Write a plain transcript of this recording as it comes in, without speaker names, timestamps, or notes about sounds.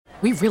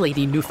We really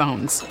need new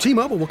phones.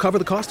 T-Mobile will cover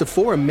the cost of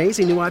 4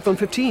 amazing new iPhone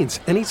 15s,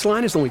 and each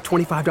line is only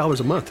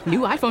 $25 a month. New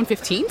iPhone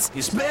 15s?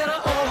 It's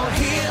better over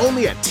here.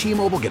 Only at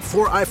T-Mobile, get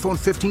 4 iPhone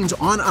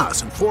 15s on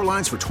us and 4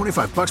 lines for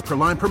 $25 per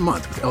line per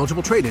month with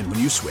eligible trade-in when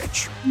you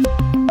switch.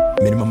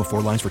 Minimum of 4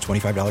 lines for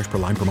 $25 per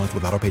line per month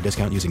with autopay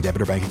discount using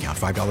debit or bank account.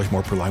 $5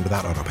 more per line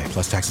without autopay,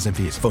 plus taxes and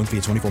fees. Phone fee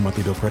at 24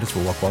 monthly bill credits for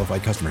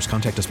well-qualified customers.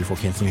 Contact us before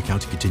canceling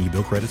account to continue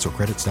bill credits or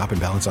credit stop and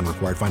balance on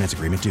required finance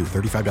agreement due.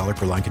 $35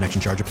 per line connection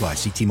charge applies.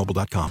 See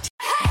T-Mobile.com.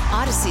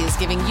 Odyssey is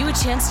giving you a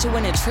chance to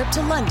win a trip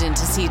to London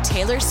to see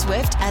Taylor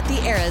Swift at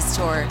the Eras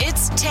Tour.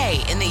 It's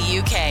Tay in the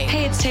UK.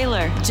 Hey, it's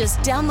Taylor. Just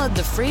download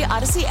the free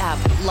Odyssey app,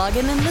 log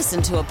in and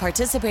listen to a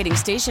participating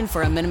station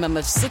for a minimum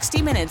of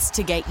 60 minutes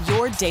to get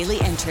your daily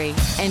entry.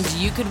 And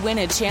you could win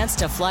a chance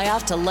to fly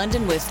off to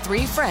London with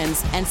 3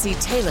 friends and see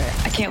Taylor.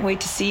 I can't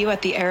wait to see you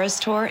at the Eras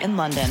Tour in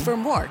London. For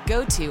more,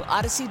 go to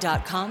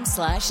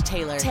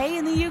odyssey.com/Taylor. Tay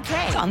in the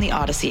UK. It's on the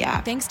Odyssey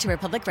app. Thanks to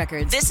Republic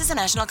Records. This is a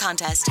national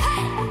contest.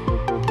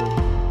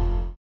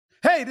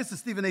 Hey, this is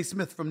Stephen A.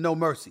 Smith from No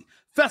Mercy.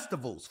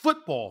 Festivals,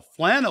 football,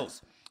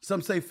 flannels.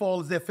 Some say fall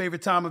is their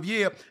favorite time of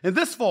year. And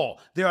this fall,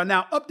 there are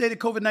now updated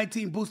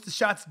COVID-19 booster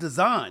shots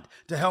designed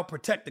to help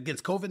protect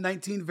against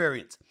COVID-19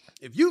 variants.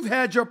 If you've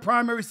had your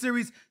primary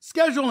series,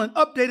 schedule an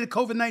updated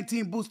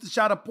COVID-19 booster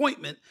shot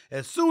appointment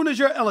as soon as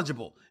you're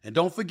eligible. And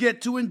don't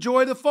forget to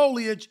enjoy the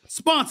foliage.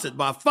 Sponsored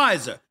by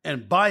Pfizer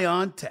and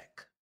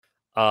BioNTech.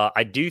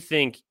 I do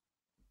think,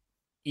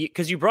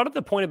 because you brought up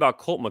the point about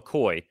Colt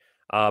McCoy,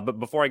 but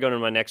before I go to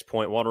my next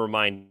point, I want to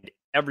remind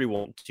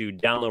everyone to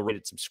download, rate,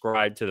 and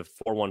subscribe to the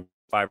 415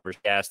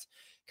 Cast,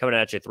 coming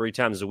at you 3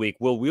 times a week.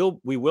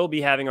 We will be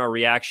having our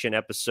reaction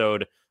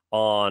episode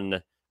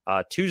on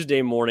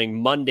Tuesday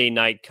morning, Monday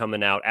night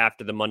coming out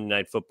after the Monday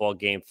Night Football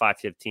game,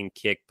 5:15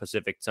 kick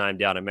Pacific time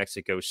down in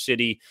Mexico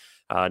City.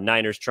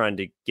 Niners trying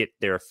to get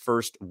their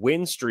first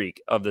win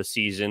streak of the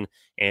season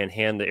and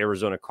hand the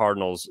Arizona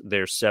Cardinals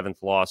their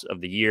 7th loss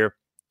of the year.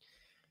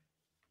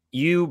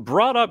 You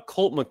brought up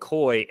Colt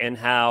McCoy and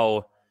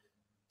how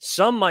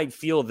some might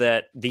feel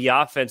that the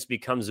offense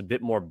becomes a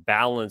bit more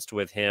balanced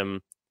with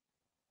him,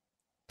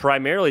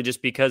 primarily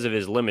just because of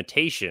his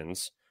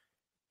limitations.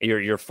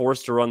 You're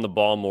forced to run the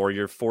ball more.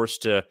 You're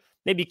forced to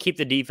maybe keep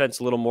the defense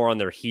a little more on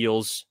their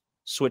heels,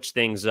 switch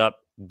things up,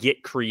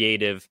 get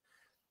creative.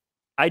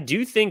 I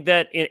do think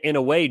that in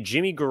a way,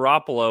 Jimmy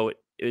Garoppolo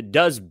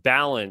does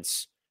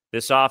balance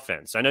this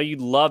offense. I know you'd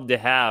love to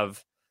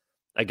have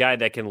a guy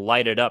that can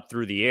light it up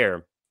through the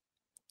air,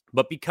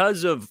 but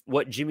because of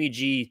what Jimmy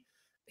G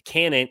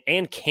can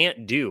and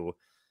can't do,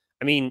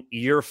 I mean,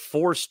 you're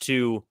forced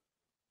to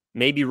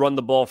maybe run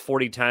the ball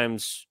 40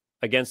 times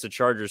against the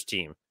Chargers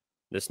team.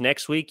 This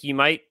next week, you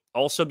might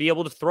also be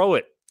able to throw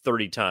it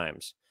 30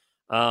 times.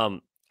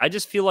 I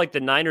just feel like the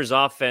Niners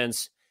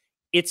offense,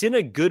 it's in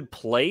a good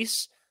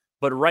place,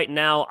 but right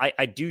now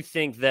I do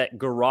think that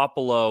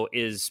Garoppolo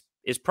is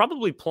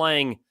probably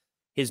playing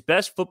his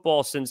best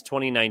football since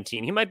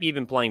 2019. He might be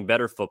even playing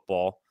better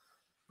football.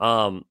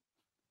 I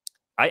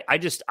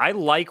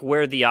like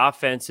where the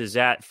offense is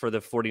at for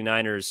the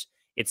 49ers.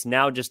 It's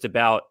now just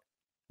about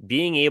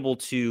being able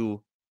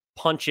to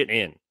punch it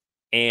in.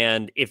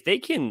 And if they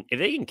can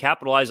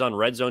capitalize on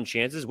red zone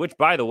chances, which,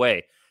 by the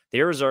way, the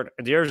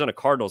Arizona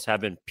Cardinals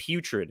have been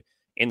putrid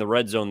in the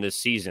red zone this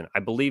season. I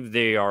believe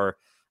they are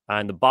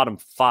in the bottom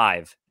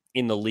 5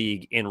 in the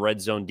league in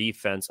red zone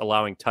defense,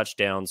 allowing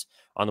touchdowns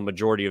on the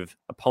majority of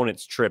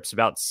opponents' trips,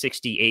 about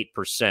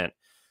 68%.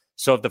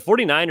 So if the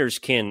 49ers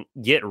can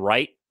get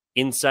right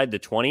inside the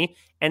 20,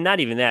 and not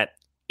even that,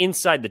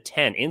 inside the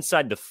 10,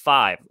 inside the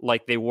 5,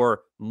 like they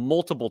were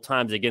multiple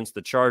times against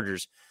the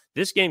Chargers,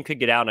 this game could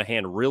get out of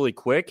hand really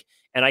quick,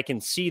 and I can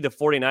see the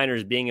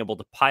 49ers being able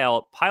to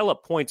pile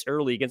up points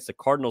early against the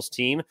Cardinals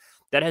team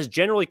that has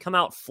generally come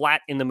out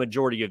flat in the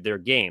majority of their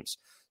games.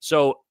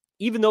 So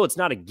even though it's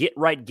not a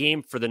get-right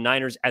game for the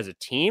Niners as a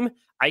team,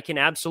 I can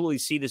absolutely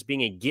see this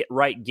being a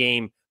get-right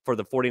game for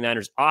the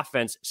 49ers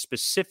offense,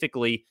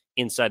 specifically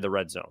inside the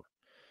red zone.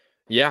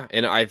 Yeah,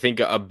 and I think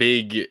a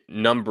big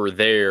number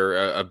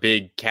there, a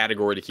big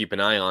category to keep an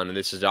eye on, and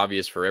this is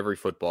obvious for every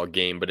football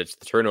game, but it's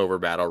the turnover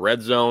battle.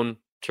 Red zone,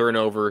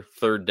 turnover,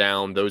 third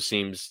down, those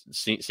seem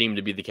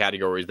to be the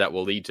categories that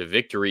will lead to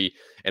victory.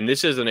 And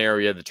this is an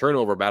area, the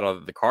turnover battle,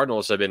 that the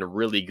Cardinals have been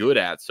really good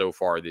at so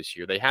far this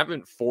year. They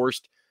haven't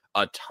forced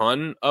a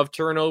ton of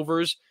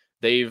turnovers.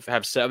 They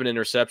have 7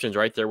 interceptions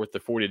right there with the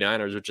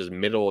 49ers, which is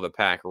middle of the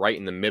pack, right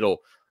in the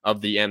middle of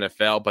the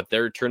NFL, but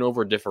their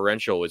turnover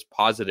differential is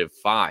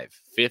 +5,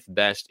 5th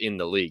best in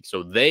the league.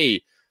 So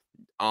they,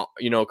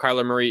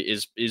 Kyler Murray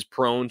is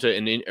prone to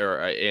an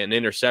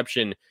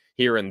interception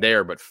here and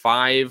there, but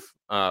 5,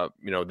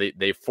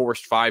 they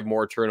forced 5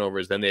 more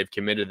turnovers than they've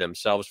committed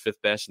themselves, 5th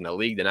best in the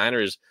league. The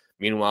Niners,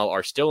 meanwhile,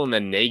 are still in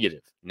the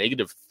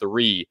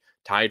 -3,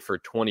 tied for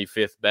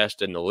 25th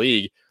best in the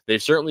league.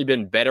 They've certainly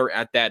been better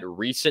at that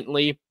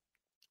recently.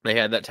 They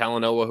had that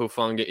Talanoa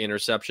Hufanga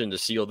interception to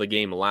seal the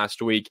game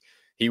last week.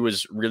 He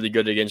was really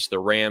good against the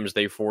Rams.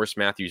 They forced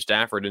Matthew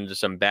Stafford into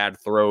some bad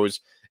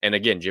throws. And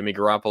again, Jimmy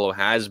Garoppolo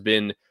has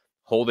been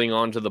holding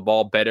on to the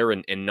ball better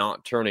and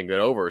not turning it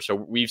over. So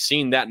we've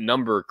seen that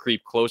number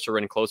creep closer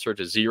and closer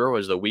to 0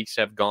 as the weeks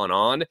have gone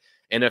on.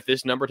 And if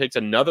this number takes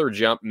another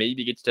jump,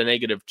 maybe gets to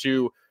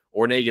 -2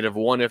 or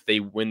 -1 if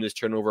they win this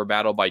turnover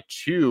battle by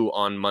 2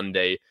 on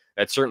Monday,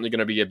 that's certainly going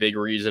to be a big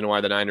reason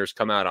why the Niners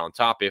come out on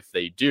top if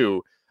they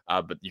do.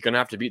 But you're going to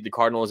have to beat the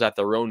Cardinals at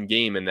their own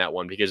game in that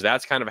one, because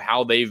that's kind of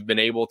how they've been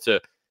able to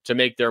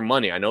make their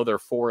money. I know they're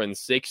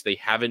 4-6. They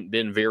haven't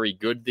been very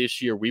good this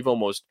year. We've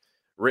almost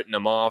written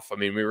them off. I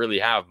mean, we really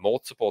have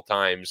multiple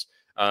times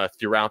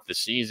throughout the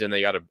season.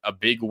 They got a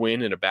big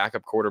win in a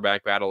backup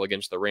quarterback battle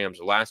against the Rams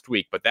last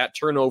week. But that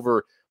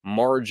turnover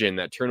margin,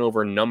 that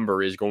turnover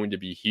number is going to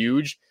be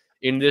huge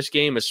in this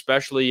game,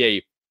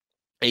 especially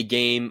a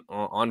game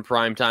on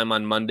primetime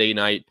on Monday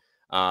night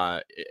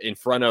in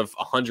front of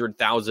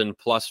 100,000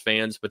 plus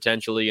fans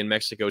potentially in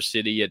Mexico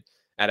City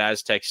at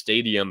Aztec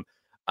Stadium.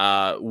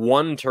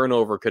 One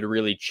turnover could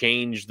really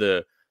change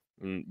the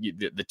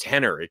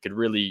tenor. It could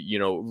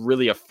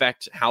really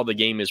affect how the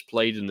game is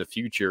played in the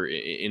future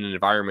in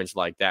environments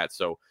like that.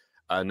 So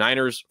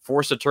Niners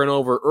force a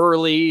turnover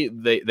early.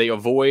 They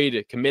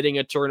avoid committing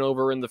a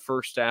turnover in the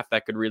first half.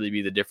 That could really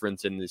be the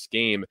difference in this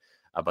game.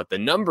 But the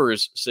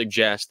numbers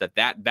suggest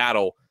that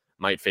battle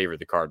might favor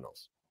the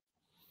Cardinals.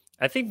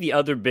 I think the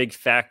other big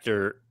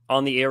factor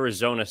on the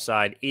Arizona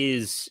side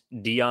is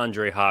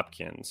DeAndre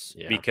Hopkins,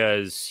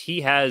 because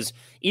he has,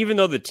 even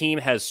though the team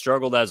has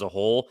struggled as a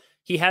whole,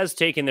 he has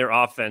taken their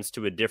offense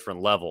to a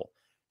different level.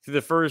 Through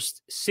the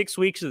first 6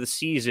 weeks of the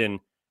season,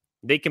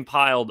 they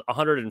compiled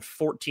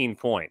 114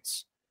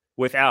 points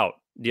without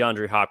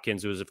DeAndre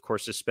Hopkins, who was, of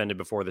course, suspended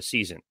before the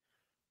season.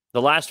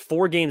 The last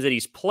 4 games that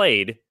he's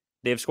played,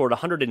 they have scored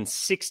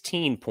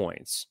 116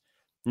 points.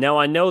 Now,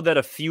 I know that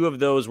a few of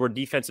those were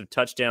defensive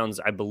touchdowns,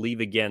 I believe,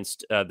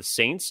 against the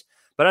Saints.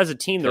 But as a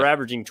team, they're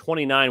averaging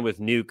 29 with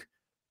Nuke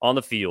on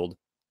the field,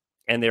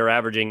 and they're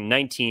averaging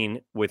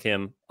 19 with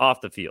him off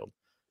the field.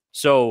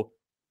 So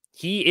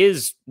he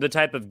is the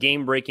type of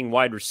game-breaking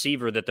wide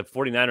receiver that the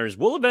 49ers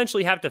will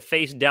eventually have to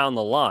face down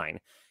the line.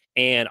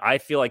 And I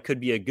feel like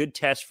could be a good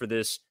test for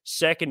this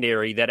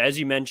secondary that, as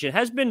you mentioned,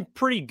 has been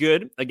pretty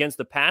good against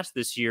the pass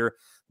this year,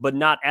 but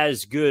not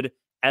as good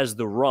as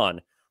the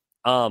run.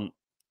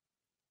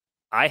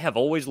 I have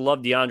always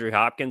loved DeAndre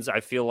Hopkins.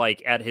 I feel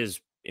like at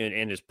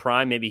in his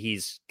prime, maybe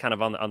he's kind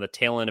of on the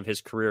tail end of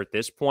his career at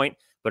this point,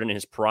 but in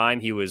his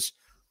prime, he was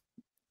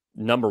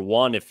number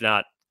 1, if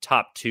not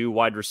top 2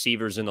 wide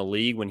receivers in the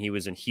league when he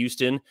was in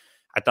Houston.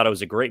 I thought it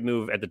was a great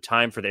move at the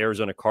time for the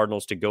Arizona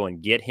Cardinals to go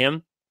and get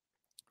him,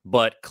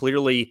 but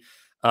clearly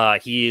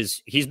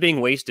he's being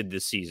wasted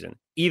this season.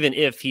 Even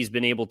if he's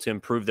been able to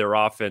improve their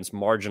offense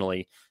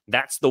marginally,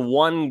 that's the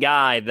one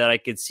guy that I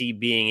could see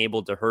being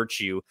able to hurt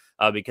you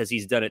because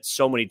he's done it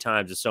so many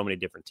times with so many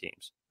different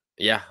teams.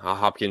 Yeah,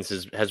 Hopkins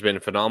has been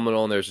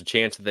phenomenal, and there's a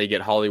chance that they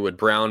get Hollywood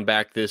Brown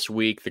back this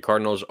week. The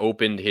Cardinals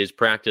opened his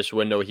practice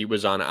window. He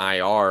was on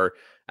IR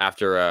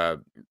after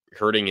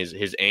hurting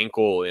his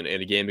ankle in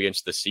a game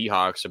against the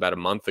Seahawks about a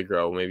month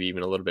ago, maybe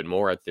even a little bit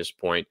more at this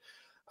point.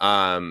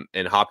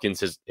 And Hopkins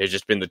has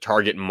just been the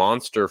target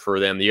monster for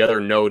them. The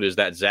other note is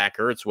that Zach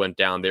Ertz went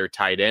down, their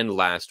tight end,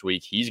 last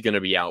week. He's going to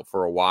be out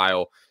for a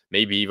while,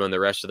 maybe even the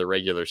rest of the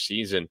regular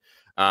season.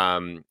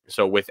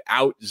 So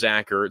without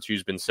Zach Ertz,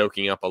 who's been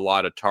soaking up a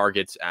lot of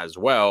targets as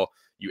well,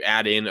 you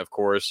add in, of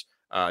course,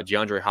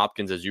 DeAndre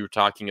Hopkins, as you were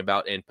talking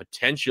about, and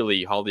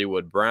potentially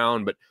Hollywood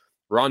Brown. But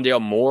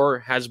Rondale Moore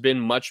has been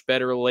much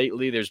better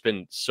lately. There's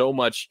been so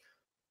much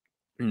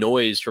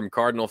noise from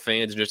Cardinal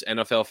fans and just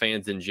NFL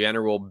fans in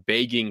general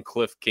begging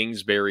Cliff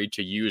Kingsbury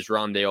to use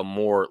Rondale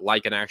Moore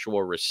like an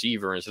actual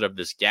receiver instead of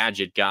this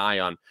gadget guy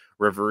on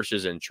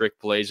reverses and trick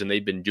plays, and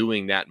they've been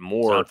doing that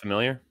more. Sound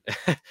familiar?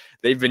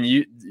 They've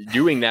been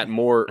doing that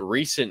more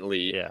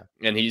recently, yeah,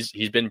 and he's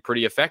been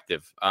pretty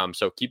effective.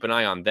 So keep an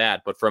eye on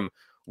that. But from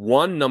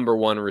one number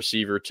 1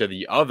 receiver to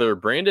the other,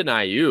 Brandon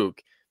Ayuk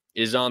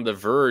is on the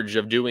verge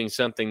of doing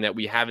something that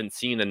we haven't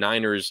seen a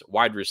Niners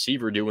wide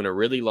receiver do in a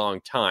really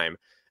long time.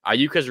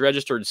 Ayuk has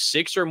registered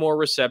 6 or more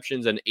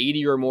receptions and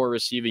 80 or more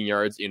receiving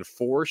yards in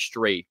 4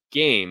 straight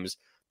games,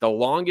 the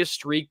longest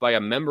streak by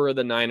a member of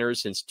the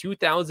Niners since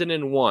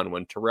 2001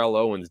 when Terrell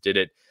Owens did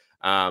it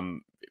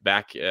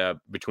back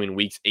between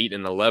weeks 8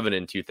 and 11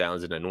 in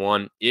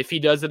 2001. If he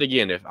does it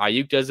again, if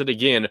Ayuk does it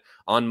again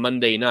on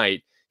Monday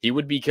night, he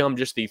would become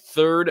just the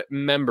 3rd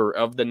member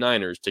of the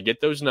Niners to get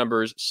those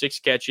numbers, 6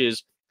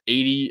 catches,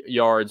 80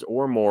 yards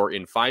or more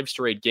in 5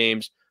 straight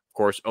games. Of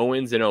course,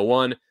 Owens in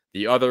 01,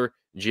 the other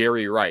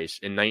Jerry Rice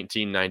in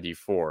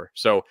 1994.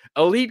 So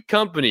elite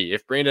company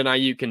if Brandon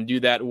Ayuk can do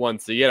that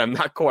once again. I'm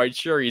not quite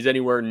sure he's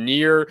anywhere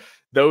near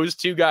those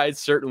 2 guys.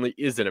 Certainly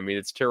isn't. I mean,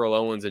 it's Terrell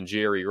Owens and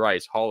Jerry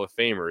Rice, Hall of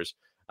Famers.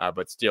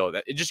 But still,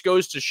 it just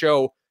goes to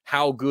show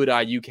how good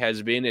Ayuk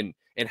has been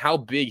and how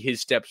big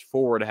his steps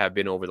forward have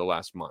been over the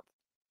last month.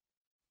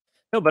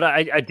 No, but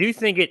I do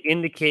think it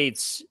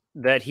indicates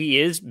that he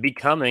is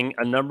becoming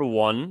a number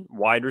 1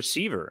 wide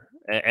receiver.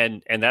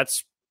 And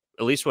that's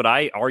at least what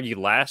I argued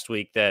last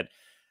week, that,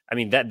 I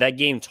mean, that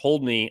game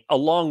told me,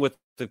 along with,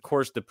 of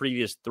course, the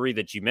previous 3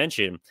 that you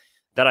mentioned,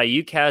 that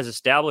Ayuk has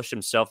established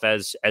himself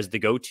as the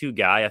go-to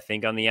guy, I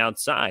think, on the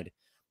outside.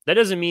 That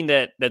doesn't mean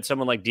that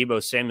someone like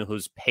Deebo Samuel,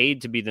 who's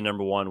paid to be the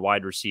number one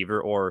wide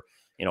receiver or,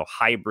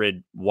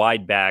 hybrid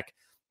wide back,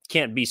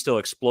 can't be still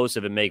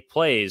explosive and make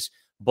plays.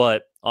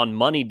 But on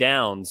money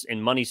downs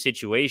in money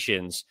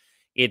situations,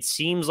 it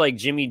seems like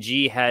Jimmy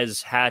G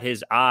has had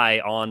his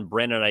eye on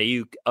Brandon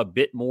Ayuk a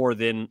bit more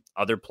than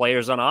other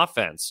players on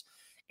offense.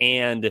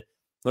 And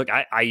look,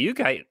 Ayuk,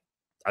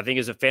 I think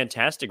is a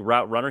fantastic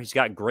route runner. He's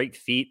got great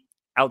feet.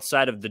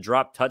 Outside of the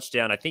drop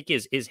touchdown, I think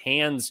his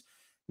hands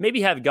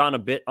maybe have gone a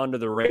bit under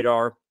the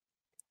radar.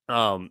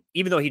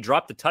 Even though he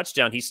dropped the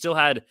touchdown, he still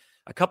had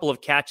a couple of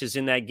catches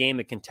in that game,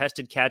 a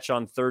contested catch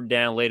on third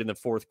down late in the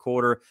fourth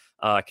quarter,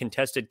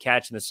 contested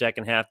catch in the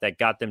second half that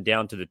got them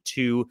down to the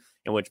 2,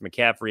 in which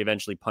McCaffrey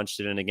eventually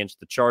punched it in against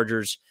the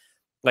Chargers.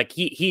 Like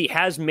he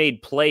has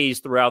made plays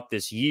throughout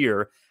this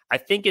year. I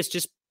think it's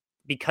just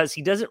because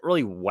he doesn't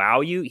really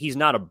wow you. He's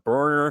not a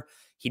burner.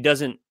 He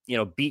doesn't,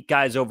 beat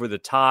guys over the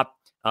top.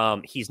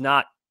 He's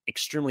not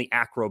extremely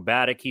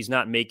acrobatic. He's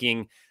not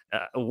making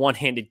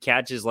one-handed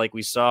catches like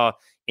we saw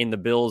in the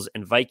Bills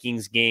and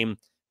Vikings game,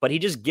 but he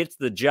just gets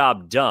the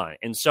job done.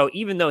 And so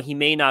even though he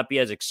may not be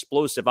as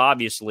explosive,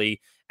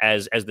 obviously,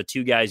 as the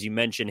two guys you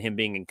mentioned him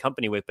being in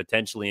company with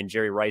potentially in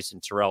Jerry Rice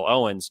and Terrell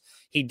Owens,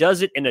 he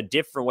does it in a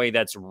different way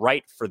that's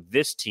right for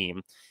this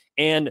team.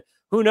 And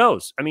who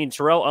knows? I mean,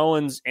 Terrell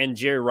Owens and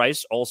Jerry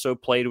Rice also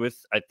played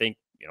with, I think,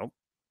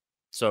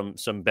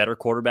 some better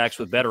quarterbacks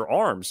with better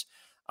arms.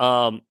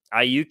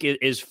 Ayuk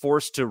is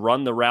forced to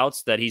run the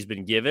routes that he's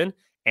been given,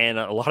 and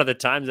a lot of the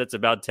times that's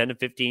about 10 to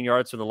 15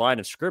 yards from the line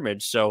of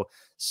scrimmage. So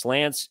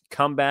slants,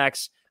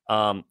 comebacks,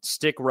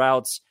 stick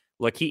routes,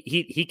 look,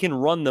 he can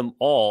run them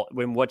all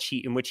in which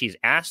he's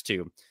asked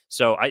to.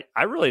 So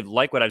I really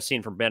like what I've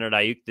seen from Brandon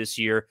Ayuk this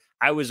year.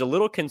 I was a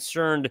little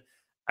concerned,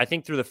 I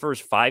think, through the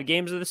first 5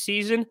 games of the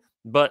season,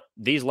 but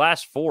these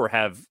last 4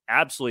 have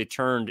absolutely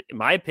turned, in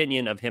my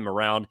opinion, of him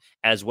around,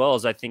 as well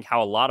as I think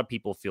how a lot of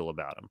people feel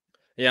about him.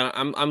 Yeah,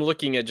 I'm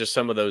looking at just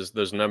some of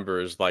those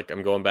numbers. Like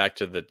I'm going back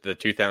to the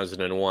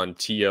 2001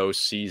 TO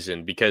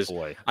season because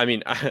I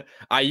mean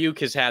Ayuk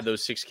has had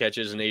those 6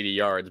 catches and 80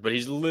 yards, but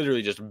he's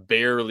literally just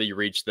barely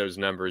reached those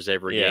numbers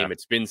every game.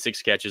 It's been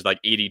 6 catches, like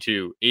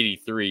 82,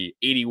 83,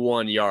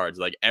 81 yards,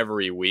 like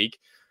every week.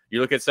 You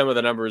look at some of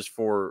the numbers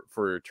for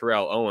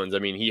Terrell Owens. I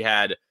mean, he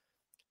had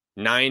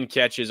 9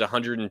 catches,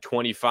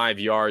 125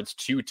 yards,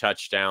 2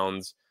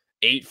 touchdowns.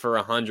 8 for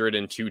 100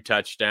 and 2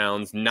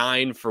 touchdowns,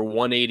 9 for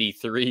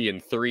 183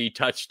 and 3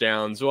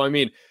 touchdowns. So, I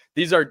mean,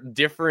 these are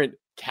different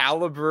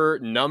caliber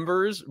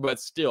numbers, but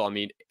still, I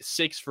mean,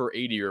 6 for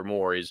 80 or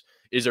more is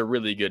a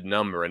really good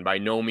number. And by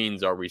no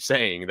means are we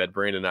saying that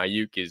Brandon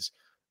Ayuk is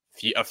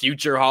a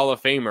future Hall of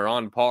Famer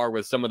on par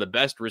with some of the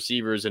best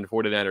receivers in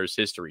 49ers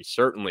history.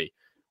 Certainly,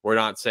 we're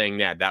not saying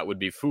that. That would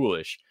be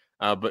foolish.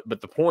 But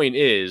the point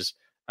is,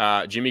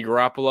 Jimmy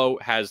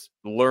Garoppolo has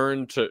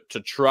learned to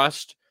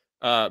trust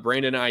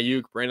Brandon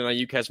Ayuk. Brandon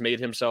Ayuk has made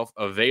himself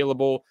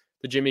available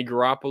to Jimmy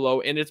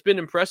Garoppolo, and it's been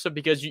impressive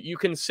because you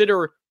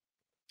consider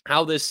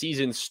how this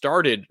season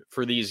started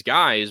for these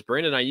guys.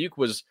 Brandon Ayuk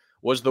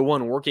was the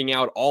one working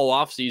out all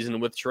offseason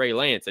with Trey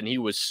Lance, and he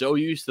was so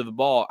used to the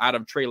ball out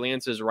of Trey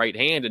Lance's right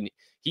hand, and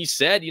he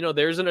said,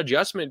 there's an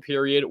adjustment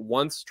period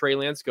once Trey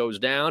Lance goes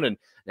down, and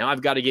now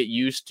I've got to get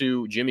used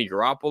to Jimmy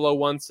Garoppolo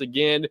once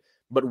again.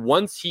 But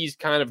once he's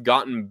kind of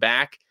gotten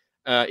back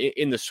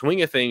in the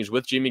swing of things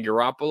with Jimmy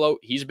Garoppolo,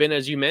 he's been,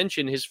 as you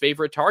mentioned, his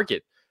favorite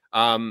target.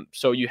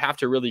 So you have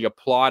to really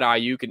applaud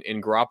Ayuk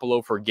and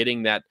Garoppolo for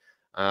getting that,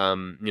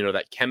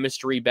 that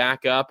chemistry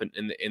back up,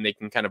 and they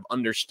can kind of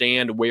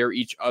understand where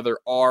each other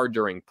are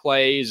during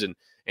plays. And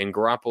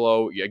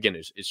Garoppolo, again,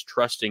 is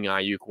trusting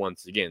Ayuk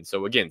once again.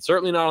 So, again,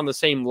 certainly not on the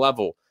same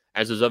level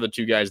as those other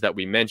 2 guys that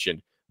we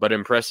mentioned, but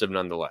impressive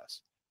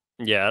nonetheless.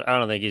 Yeah, I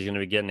don't think he's going to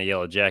be getting a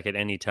yellow jacket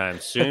anytime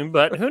soon,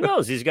 but who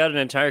knows? He's got an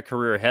entire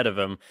career ahead of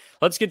him.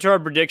 Let's get to our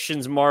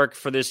predictions, Mark,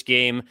 for this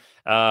game.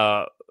 49ers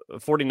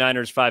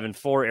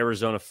 5-4,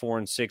 Arizona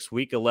 4-6,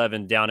 Week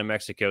 11 down in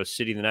Mexico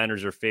City. The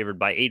Niners are favored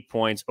by 8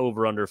 points,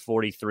 over under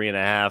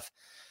 43.5.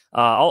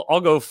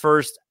 I'll go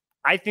first.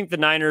 I think the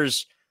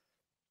Niners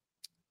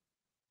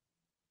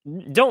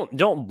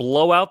don't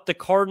blow out the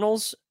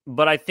Cardinals,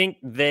 but I think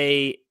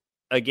they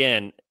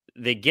get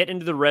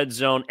into the red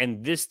zone,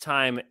 and this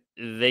time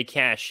they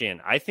cash in.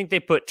 I think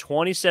they put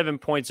 27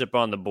 points up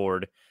on the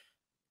board,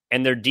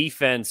 and their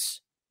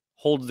defense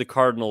holds the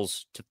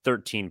Cardinals to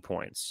 13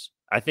 points.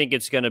 I think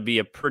it's going to be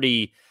a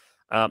pretty,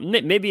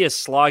 maybe a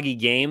sloggy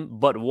game,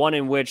 but one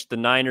in which the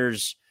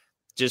Niners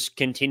just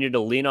continue to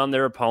lean on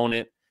their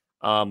opponent.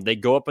 They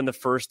go up in the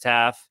first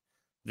half.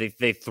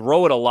 They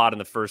throw it a lot in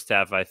the first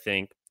half, I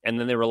think, and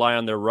then they rely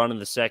on their run in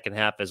the second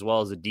half, as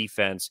well as a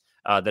defense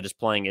that is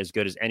playing as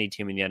good as any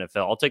team in the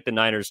NFL. I'll take the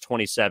Niners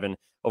 27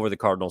 over the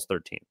Cardinals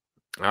 13.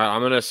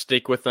 I'm going to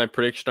stick with my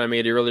prediction I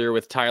made earlier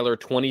with Tyler,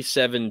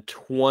 27-20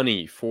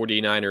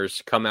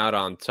 49ers come out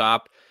on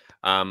top.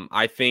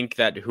 I think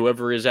that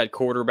whoever is at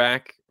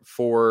quarterback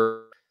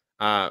for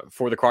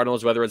for the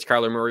Cardinals, whether it's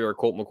Kyler Murray or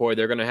Colt McCoy.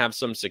 They're going to have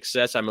some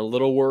success. I'm a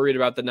little worried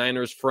about the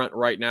Niners front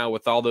right now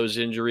with all those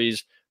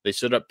injuries. They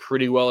stood up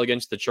pretty well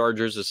against the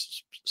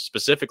Chargers,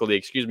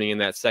 specifically, in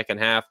that second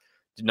half,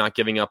 not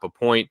giving up a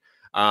point.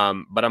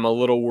 But I'm a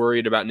little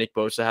worried about Nick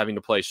Bosa having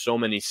to play so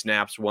many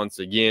snaps once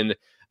again.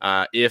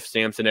 If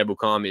Samson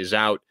Ebukam is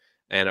out,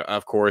 and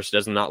of course,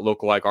 does not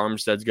look like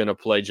Armstead's going to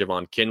play.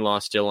 Javon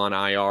Kinlaw still on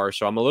IR.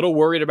 So I'm a little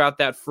worried about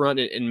that front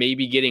and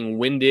maybe getting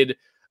winded,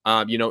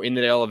 in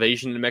the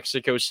elevation in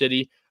Mexico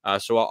City.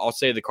 So I'll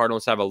say the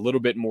Cardinals have a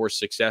little bit more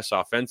success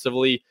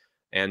offensively.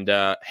 And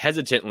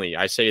hesitantly,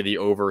 I say the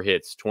over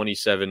hits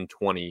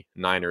 27-20.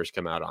 Niners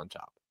come out on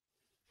top.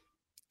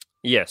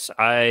 Yes,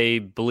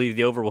 I believe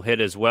the over will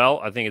hit as well.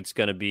 I think it's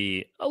going to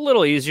be a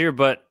little easier,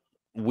 but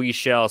we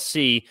shall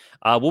see.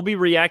 We'll be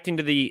reacting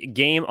to the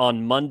game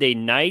on Monday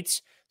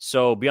nights,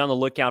 so be on the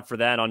lookout for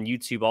that on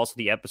YouTube. Also,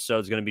 the episode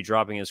is going to be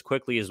dropping as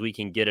quickly as we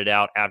can get it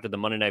out after the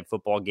Monday Night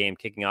Football game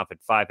kicking off at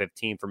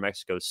 5:15 for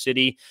Mexico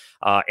City.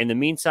 In the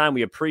meantime,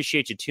 we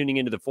appreciate you tuning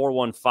into the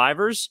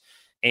 415ers.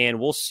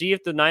 And we'll see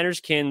if the Niners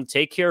can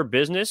take care of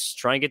business,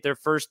 try and get their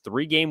first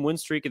 3-game win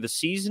streak of the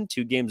season,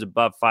 2 games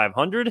above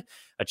 500,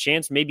 a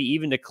chance maybe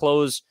even to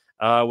close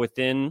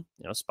within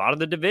spot of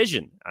the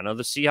division. I know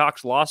the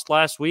Seahawks lost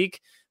last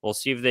week. We'll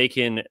see if they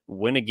can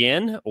win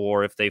again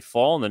or if they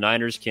fall and the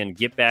Niners can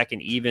get back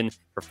and even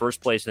for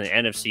first place in the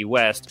NFC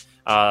West.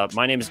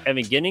 My name is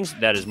Evan Ginnings.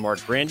 That is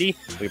Mark Grandy.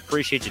 We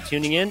appreciate you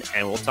tuning in,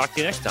 and we'll talk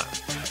to you next time.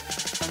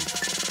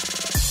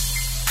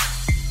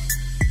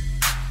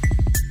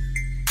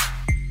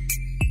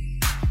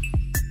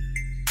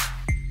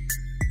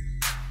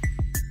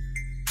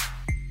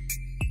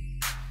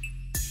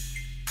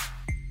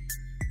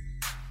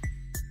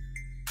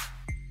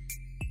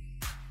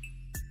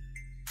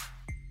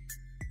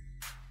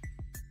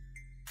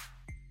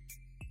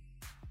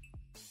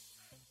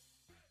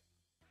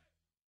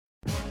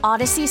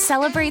 Odyssey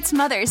celebrates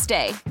Mother's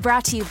Day,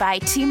 brought to you by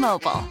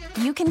T-Mobile.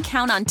 You can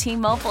count on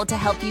T-Mobile to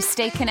help you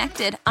stay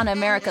connected on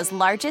America's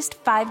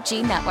largest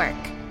 5G network.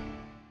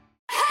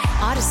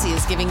 Odyssey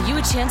is giving you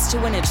a chance to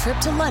win a trip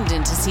to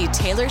London to see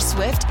Taylor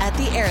Swift at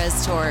the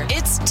Eras Tour.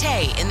 It's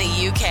Tay in the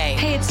UK.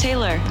 Hey, it's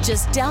Taylor.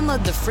 Just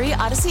download the free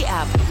Odyssey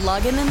app,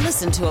 log in and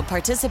listen to a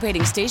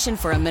participating station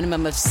for a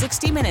minimum of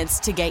 60 minutes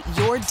to get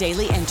your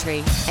daily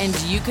entry. And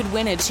you could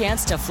win a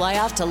chance to fly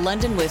off to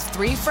London with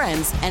 3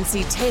 friends and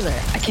see Taylor.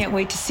 I can't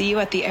wait to see you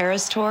at the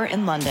Eras Tour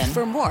in London.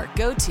 For more,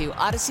 go to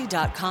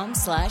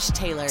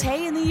odyssey.com/Taylor.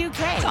 Tay in the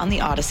UK. It's on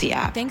the Odyssey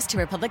app. Thanks to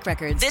Republic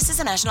Records. This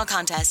is a national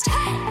contest.